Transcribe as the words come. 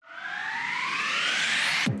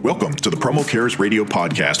Welcome to the Promo Cares Radio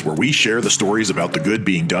podcast, where we share the stories about the good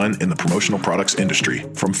being done in the promotional products industry.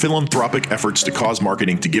 From philanthropic efforts to cause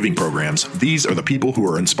marketing to giving programs, these are the people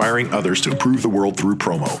who are inspiring others to improve the world through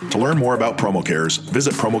promo. To learn more about Promo Cares,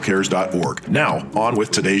 visit promocares.org. Now, on with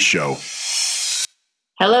today's show.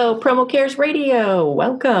 Hello, Promo Cares Radio.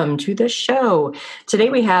 Welcome to the show.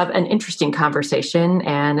 Today we have an interesting conversation,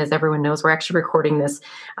 and as everyone knows, we're actually recording this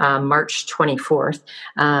March 24th,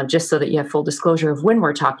 just so that you have full disclosure of when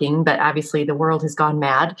we're talking, but obviously the world has gone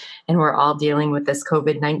mad, and we're all dealing with this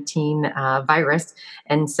COVID-19 virus,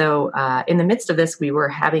 and so in the midst of this, we were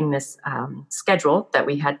having this schedule that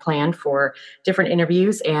we had planned for different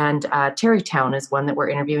interviews, and Tarrytown is one that we're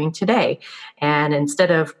interviewing today, and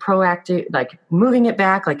instead of proactive, like moving it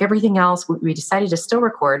back, like everything else, we decided to still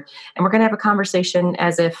record, and we're going to have a conversation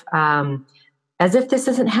as if this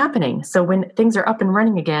isn't happening. So when things are up and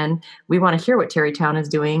running again, we want to hear what Tarrytown is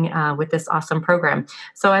doing with this awesome program.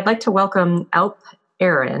 So I'd like to welcome Alp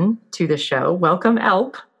Aaron to the show. Welcome,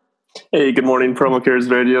 Alp. Hey, good morning, Promo Cares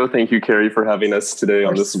Radio. Thank you, Carrie, for having us today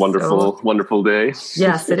on this wonderful day.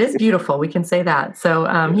 Yes, it is beautiful. We can say that. So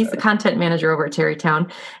he's the content manager over at Tarrytown,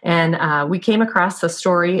 and we came across a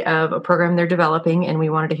story of a program they're developing, and we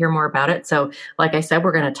wanted to hear more about it. So like I said,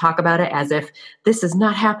 we're going to talk about it as if this is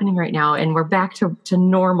not happening right now, and we're back to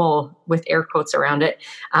normal with air quotes around it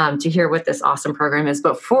to hear what this awesome program is.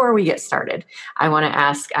 But before we get started, I want to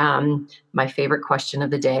ask my favorite question of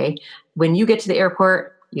the day. When you get to the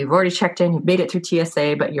airport, you've already checked in, you've made it through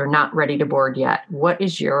TSA, but you're not ready to board yet. What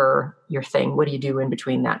is your thing? What do you do in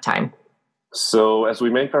between that time? So as we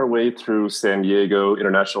make our way through San Diego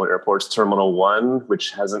International Airport's Terminal 1,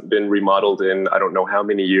 which hasn't been remodeled in I don't know how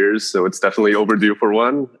many years, so it's definitely overdue for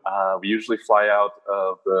one, we usually fly out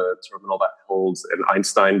of the terminal that holds an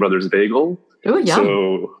Einstein Brothers bagel. Ooh, yum.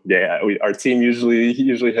 So yeah, our team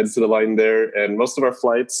usually heads to the line there, and most of our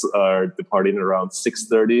flights are departing around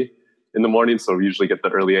 6:30 in the morning, so we usually get the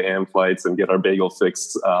early AM flights and get our bagel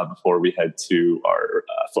fixed before we head to our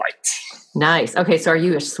flight. Nice. Okay, so are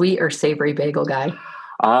you a sweet or savory bagel guy?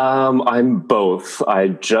 I'm both. I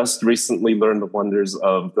just recently learned the wonders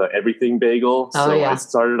of the everything bagel. I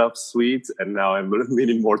started off sweet, and now I'm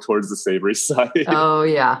leaning more towards the savory side. Oh,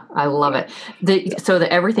 yeah. I love it. So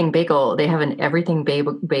the everything bagel, they have an everything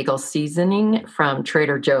bagel seasoning from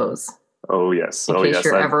Trader Joe's. Oh, yes. In case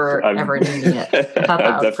you're ever needing it.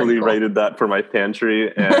 I've definitely rated that for my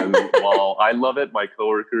pantry. And while I love it, my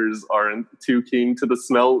coworkers aren't too keen to the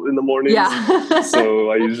smell in the mornings. Yeah.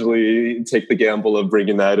 So I usually take the gamble of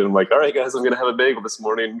bringing that. And I'm like, all right, guys, I'm going to have a bagel this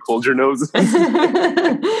morning. Hold your noses.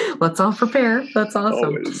 Let's all prepare. That's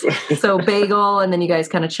awesome. So bagel, and then you guys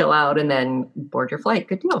kind of chill out and then board your flight.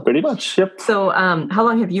 Good deal. Pretty much. Yep. So how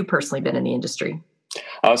long have you personally been in the industry?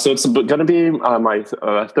 So it's going to be my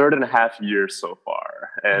 3.5 years so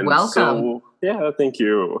far. And welcome. So, yeah, thank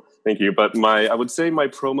you. But I would say my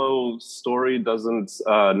promo story doesn't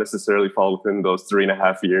necessarily fall within those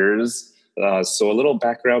 3.5 years. So a little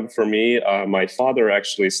background for me, my father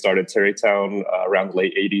actually started Tarrytown around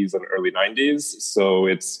late 80s and early 90s. So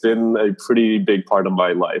it's been a pretty big part of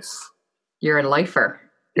my life. You're a lifer.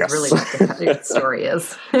 Yes. Really what the story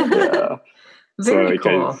is. Yeah. Very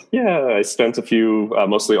cool. I spent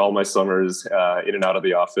mostly all my summers in and out of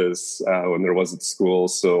the office when there wasn't school.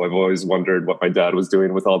 So I've always wondered what my dad was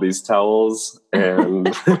doing with all these towels.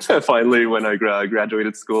 And finally, when I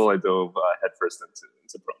graduated school, I dove headfirst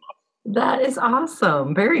into promo. That is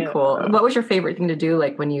awesome. Very cool. What was your favorite thing to do?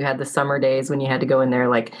 Like when you had the summer days, when you had to go in there,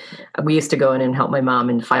 like we used to go in and help my mom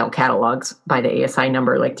and file catalogs by the ASI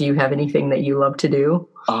number. Like, do you have anything that you love to do?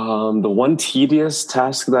 The one tedious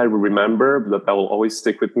task that I remember that will always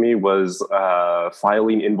stick with me was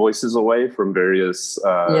filing invoices away from various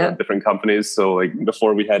different companies. So like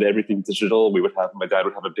before we had everything digital, my dad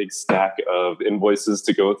would have a big stack of invoices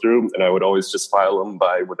to go through, and I would always just file them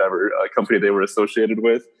by whatever company they were associated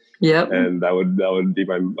with. Yep. And that would be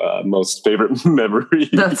my most favorite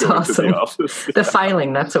memory. That's awesome. To the office. The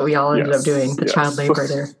filing, that's what we all ended up doing, the child labor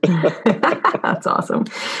there. That's awesome.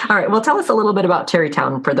 All right. Well, tell us a little bit about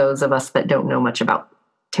Tarrytown for those of us that don't know much about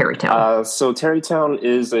Tarrytown. So Tarrytown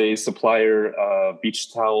is a supplier of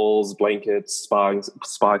beach towels, blankets,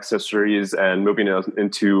 spa accessories, and moving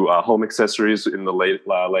into home accessories in the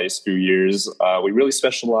latest few years. We really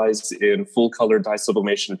specialize in full color dye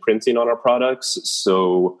sublimation printing on our products.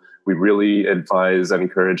 So we really advise and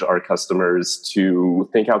encourage our customers to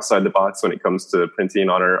think outside the box when it comes to printing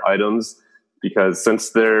on our items, because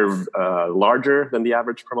since they're larger than the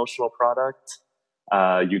average promotional product,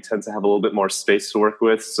 you tend to have a little bit more space to work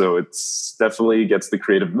with. So it's definitely gets the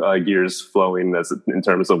creative gears flowing in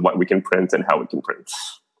terms of what we can print and how we can print.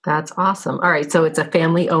 That's awesome. All right. So it's a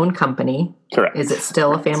family-owned company. Correct. Is it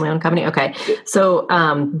still a family-owned company? Okay. So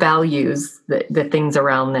values, the things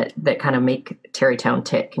around that kind of make Terrytown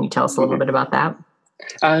tick. Can you tell us a little bit about that?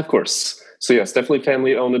 Of course. So yes, definitely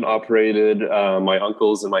family-owned and operated. My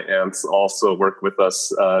uncles and my aunts also work with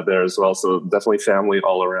us there as well. So definitely family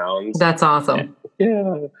all around. That's awesome.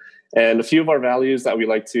 Yeah. And a few of our values that we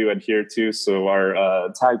like to adhere to. So our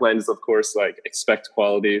tagline is, of course, like expect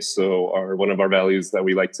quality. So one of our values that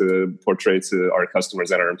we like to portray to our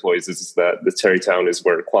customers and our employees is that the Terrytown is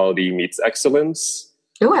where quality meets excellence.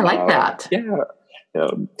 Oh, I like that. Yeah.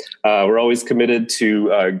 We're always committed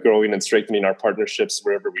to growing and strengthening our partnerships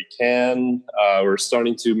wherever we can. We're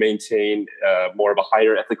starting to maintain more of a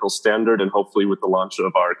higher ethical standard, and hopefully with the launch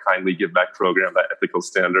of our Kindly Give Back program, that ethical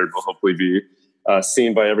standard will hopefully be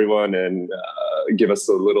seen by everyone and give us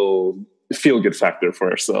a little feel-good factor for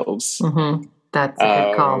ourselves. Mm-hmm. That's a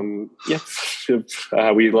good call.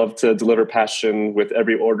 Yeah. We love to deliver passion with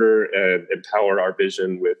every order and empower our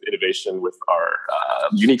vision with innovation with our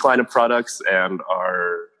unique line of products and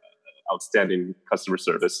our outstanding customer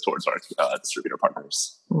service towards our distributor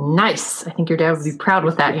partners. Nice. I think your dad would be proud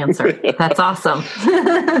with that answer. That's awesome.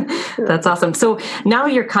 That's awesome. So now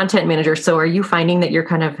you're content manager. So are you finding that you're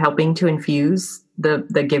kind of helping to infuse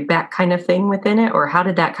the give back kind of thing within it? Or how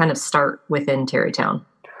did that kind of start within Terrytown?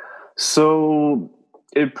 So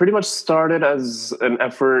it pretty much started as an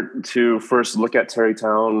effort to first look at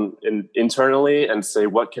Terrytown internally and say,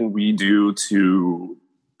 what can we do to,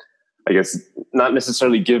 I guess, not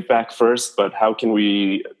necessarily give back first, but how can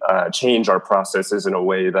we change our processes in a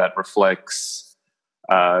way that reflects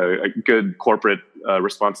a good corporate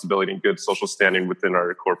responsibility and good social standing within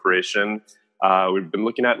our corporation. We've been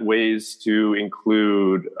looking at ways to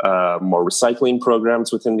include more recycling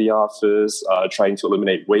programs within the office, trying to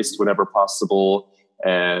eliminate waste whenever possible,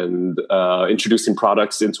 and introducing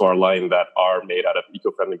products into our line that are made out of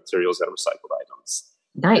eco-friendly materials and recycled items.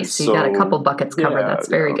 Nice. So you got a couple buckets covered. That's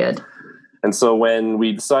very good. And so when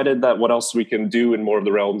we decided that what else we can do in more of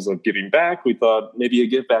the realms of giving back, we thought maybe a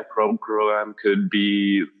give back program could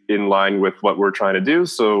be in line with what we're trying to do.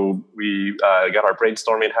 So we got our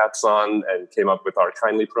brainstorming hats on and came up with our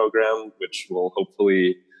Kindly program, which will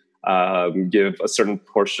hopefully give a certain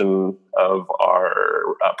portion of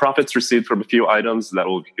our profits received from a few items that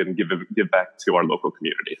will give back to our local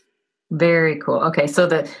community. Very cool. Okay, so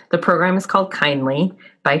the program is called Kindly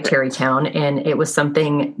by Terrytown, and it was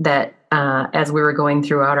something that as we were going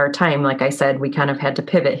throughout our time, like I said, we kind of had to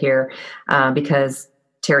pivot here because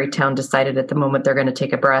Terrytown decided at the moment they're going to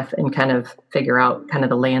take a breath and kind of figure out kind of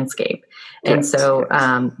the landscape. And so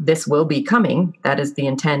this will be coming. That is the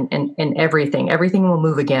intent, and everything will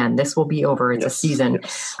move again. This will be over. It's a season.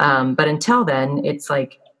 Yes. But until then, it's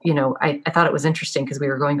like, you know, I thought it was interesting because we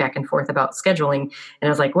were going back and forth about scheduling, and I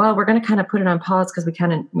was like, well, we're going to kind of put it on pause because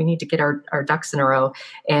we need to get our ducks in a row.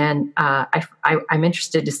 And I'm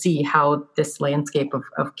interested to see how this landscape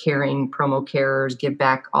of caring, promo carers, give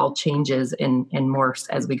back all changes and morphs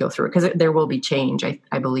as we go through it, because there will be change.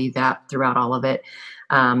 I believe that throughout all of it.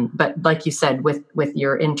 But like you said, with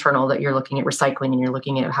your internal, that you're looking at recycling and you're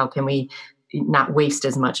looking at how can we not waste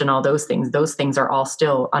as much and all those things are all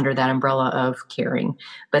still under that umbrella of caring.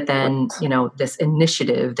 But then, you know, this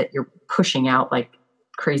initiative that you're pushing out, like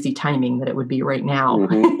crazy timing that it would be right now,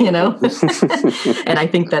 mm-hmm. you know? And I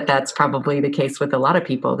think that that's probably the case with a lot of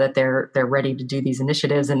people, that they're ready to do these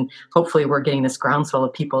initiatives. And hopefully we're getting this groundswell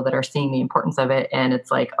of people that are seeing the importance of it. And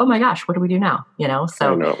it's like, oh my gosh, what do we do now? You know?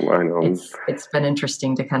 So I know. It's been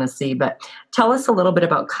interesting to kind of see, but tell us a little bit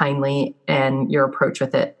about Kindly and your approach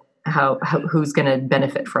with it. Who's going to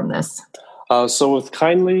benefit from this? So with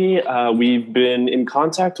Kindly, we've been in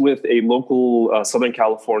contact with a local Southern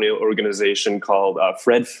California organization called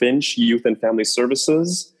Fred Finch Youth and Family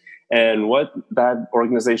Services. And what that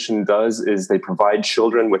organization does is they provide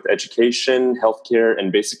children with education, healthcare,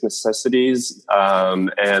 and basic necessities.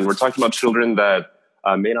 And we're talking about children that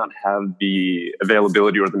may not have the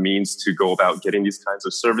availability or the means to go about getting these kinds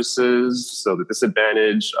of services. So the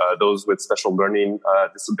disadvantaged, those with special learning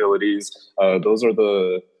disabilities, those are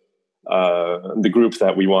the group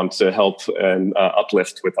that we want to help and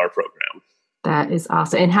uplift with our program. That is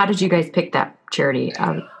awesome. And how did you guys pick that charity?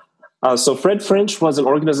 So Fred Finch was an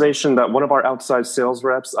organization that one of our outside sales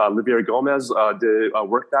reps, Livia Gomez,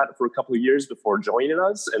 worked at for a couple of years before joining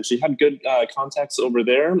us. And she had good contacts over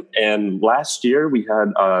there. And last year we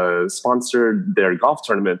had sponsored their golf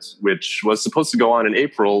tournament, which was supposed to go on in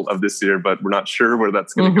April of this year, but we're not sure where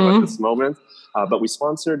that's going to go at this moment. But we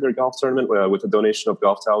sponsored their golf tournament with a donation of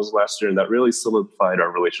golf towels last year, and that really solidified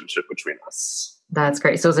our relationship between us. That's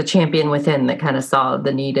great. So it was a champion within that kind of saw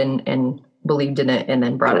the need and believed in it and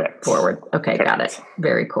then brought it forward. Okay, got it.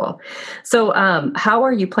 Very cool. So how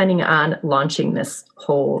are you planning on launching this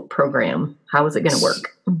whole program? How is it going to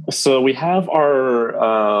work? So we have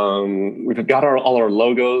we've got all our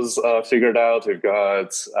logos figured out.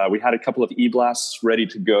 We had a couple of e-blasts ready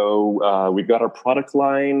to go. We've got our product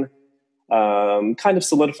line kind of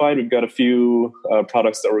solidified. We've got a few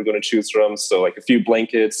products that we're going to choose from. So like a few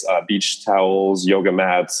blankets, beach towels, yoga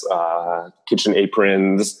mats, kitchen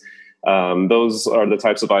aprons. Those are the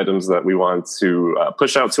types of items that we want to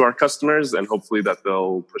push out to our customers, and hopefully that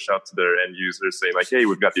they'll push out to their end users saying like, hey,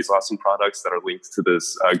 we've got these awesome products that are linked to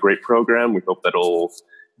this great program. We hope that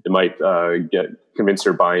it might convince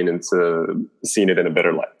your buying into seeing it in a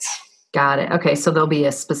better light. Got it. Okay. So there'll be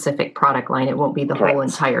a specific product line. It won't be the whole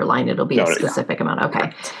entire line. It'll be a specific amount. Okay.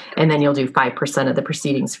 Correct. And then you'll do 5% of the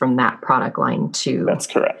proceedings from that product line to That's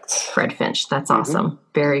correct. Fred Finch. That's awesome.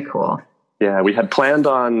 Very cool. Yeah, we had planned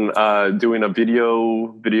on doing a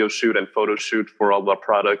video shoot and photo shoot for all the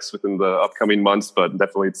products within the upcoming months, but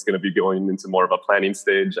definitely it's going to be going into more of a planning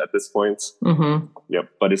stage at this point. Mm-hmm. Yep,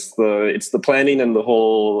 but it's the planning and the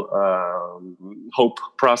whole hope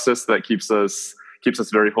process that keeps us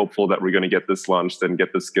very hopeful that we're going to get this launched and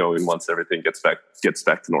get this going once everything gets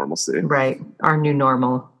back to normalcy. Right, our new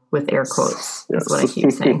normal. With air quotes, is what I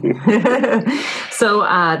keep saying. So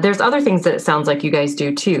there's other things that it sounds like you guys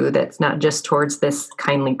do too, that's not just towards this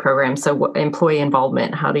Kindly program. So employee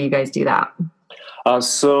involvement, how do you guys do that?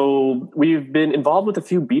 So we've been involved with a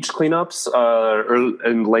few beach cleanups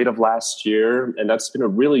in late of last year, and that's been a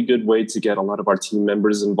really good way to get a lot of our team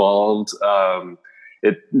members involved.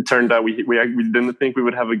 It turned out we didn't think we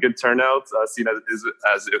would have a good turnout, seeing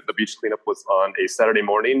as the beach cleanup was on a Saturday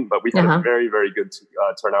morning, but we had a very, very good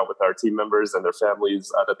turnout with our team members and their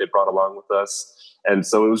families that they brought along with us. And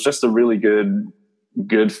so it was just a really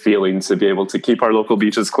good feeling to be able to keep our local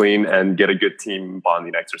beaches clean and get a good team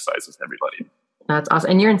bonding exercise with everybody. That's awesome.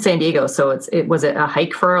 And you're in San Diego, so was it a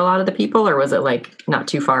hike for a lot of the people, or was it like not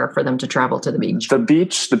too far for them to travel to the beach? The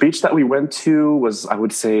beach that we went to was, I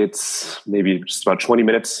would say it's maybe just about 20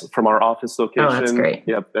 minutes from our office location. Oh, that's great.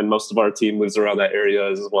 Yep. And most of our team lives around that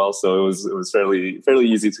area as well. So it was fairly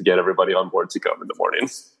easy to get everybody on board to come in the morning.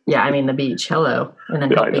 Yeah. I mean, the beach, hello. And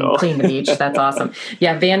then helping clean the beach. That's awesome.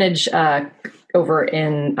 Yeah. Vantage over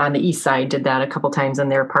on the east side did that a couple times,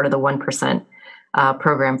 and they're part of the 1%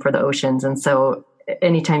 program for the oceans. And so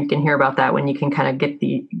anytime you can hear about that, when you can kind of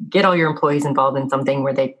get all your employees involved in something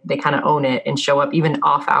where they kind of own it and show up even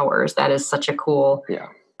off hours, that is such a cool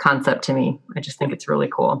concept to me. I just think it's really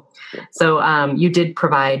cool. Yeah. So you did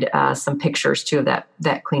provide some pictures too of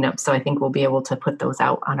that cleanup. So I think we'll be able to put those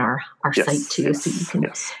out on our site too, so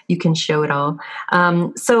you can show it all.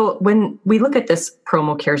 So when we look at this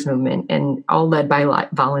Promo Cares movement, and all led by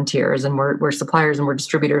volunteers, and we're suppliers and we're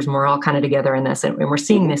distributors, and we're all kind of together in this, and we're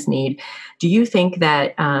seeing this need. Do you think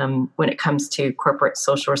that when it comes to corporate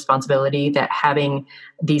social responsibility, that having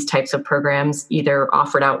these types of programs either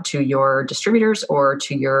offered out to your distributors or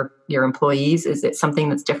to your employees, is it something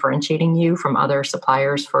that's differentiating you from other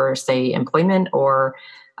suppliers for, say, employment, or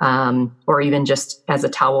even just as a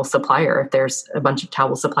towel supplier? If there's a bunch of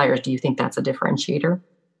towel suppliers, do you think that's a differentiator?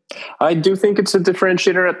 I do think it's a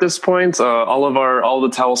differentiator at this point. All the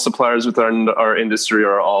towel suppliers within our industry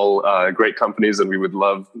are all great companies, and we would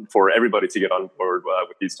love for everybody to get on board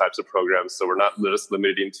with these types of programs. So we're not just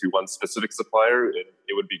limiting to one specific supplier. It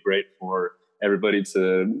would be great for everybody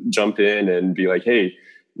to jump in and be like, hey,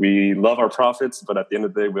 we love our profits, but at the end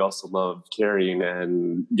of the day, we also love caring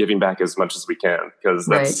and giving back as much as we can, because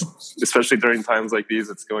that's especially during times like these,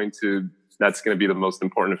 that's going to be the most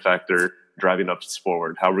important factor driving us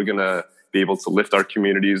forward. How we're going to be able to lift our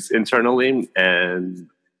communities internally and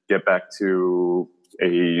get back to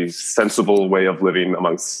a sensible way of living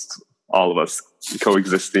amongst all of us,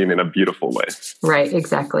 coexisting in a beautiful way. Right,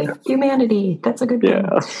 exactly. Humanity. That's a good thing.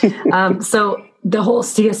 Yeah. So the whole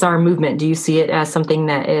CSR movement, do you see it as something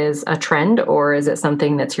that is a trend, or is it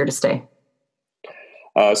something that's here to stay?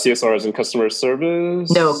 CSR as in customer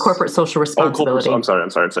service? No, corporate social responsibility. I'm sorry.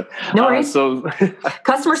 No worries.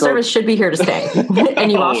 Customer service should be here to stay.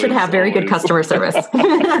 And you all should have very good customer service.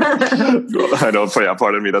 I know. Yeah,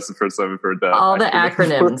 pardon me. That's the first time I've heard that. All the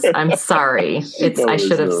acronyms. I'm sorry. I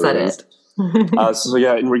should have said it.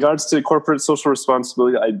 In regards to corporate social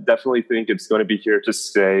responsibility, I definitely think it's going to be here to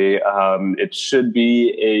stay. It should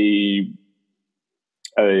be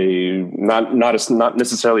not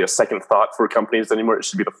necessarily a second thought for companies anymore. It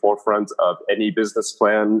should be the forefront of any business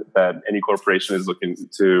plan that any corporation is looking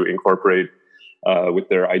to incorporate with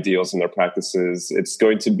their ideals and their practices. It's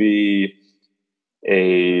going to be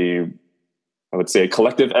I would say a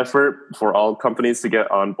collective effort for all companies to get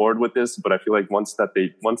on board with this. But I feel like once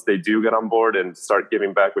they do get on board and start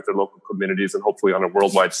giving back with their local communities, and hopefully on a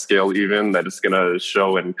worldwide scale, even, that it's going to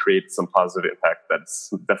show and create some positive impact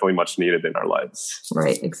that's definitely much needed in our lives.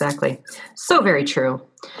 Right, exactly. So very true.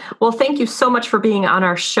 Well, thank you so much for being on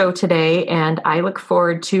our show today. And I look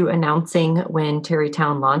forward to announcing when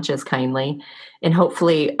Tarrytown launches kindly. And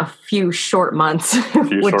hopefully a few short months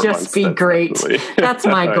would just be great. That's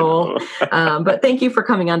my goal. But thank you for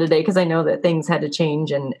coming on today, because I know that things had to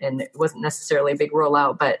change and it wasn't necessarily a big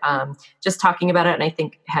rollout, but just talking about it. And I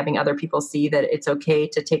think having other people see that it's okay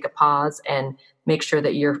to take a pause and make sure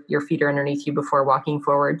that your feet are underneath you before walking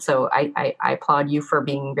forward. So I applaud you for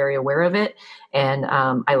being very aware of it. And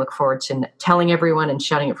I look forward to telling everyone and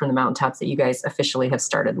shouting it from the mountaintops that you guys officially have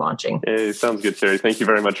started launching. Hey, sounds good, Terry. Thank you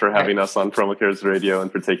very much for having us on PromoCares Radio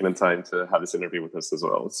and for taking the time to have this interview with us as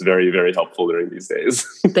well. It's very, very helpful during these days.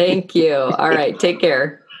 Thank you. All right. Take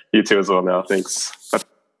care. You too as well now. Thanks. Bye.